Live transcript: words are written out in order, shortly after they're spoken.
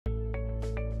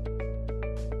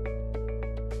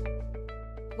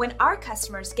When our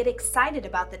customers get excited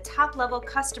about the top-level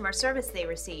customer service they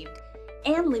received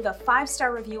and leave a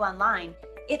 5-star review online,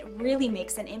 it really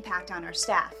makes an impact on our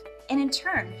staff. And in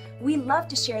turn, we love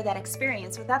to share that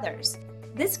experience with others.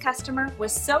 This customer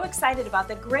was so excited about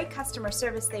the great customer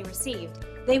service they received,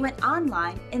 they went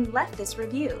online and left this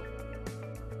review.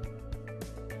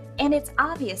 And it's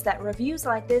obvious that reviews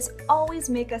like this always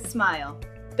make us smile.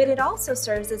 But it also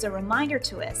serves as a reminder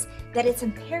to us that it's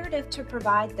imperative to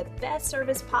provide the best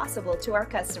service possible to our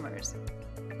customers.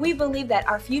 We believe that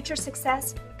our future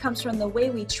success comes from the way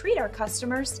we treat our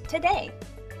customers today.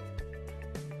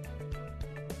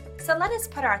 So let us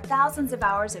put our thousands of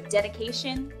hours of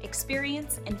dedication,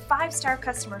 experience, and 5-star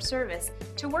customer service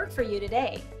to work for you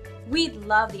today. We'd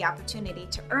love the opportunity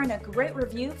to earn a great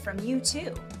review from you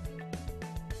too.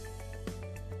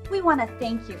 We want to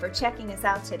thank you for checking us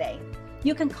out today.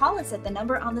 You can call us at the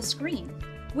number on the screen.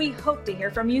 We hope to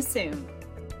hear from you soon.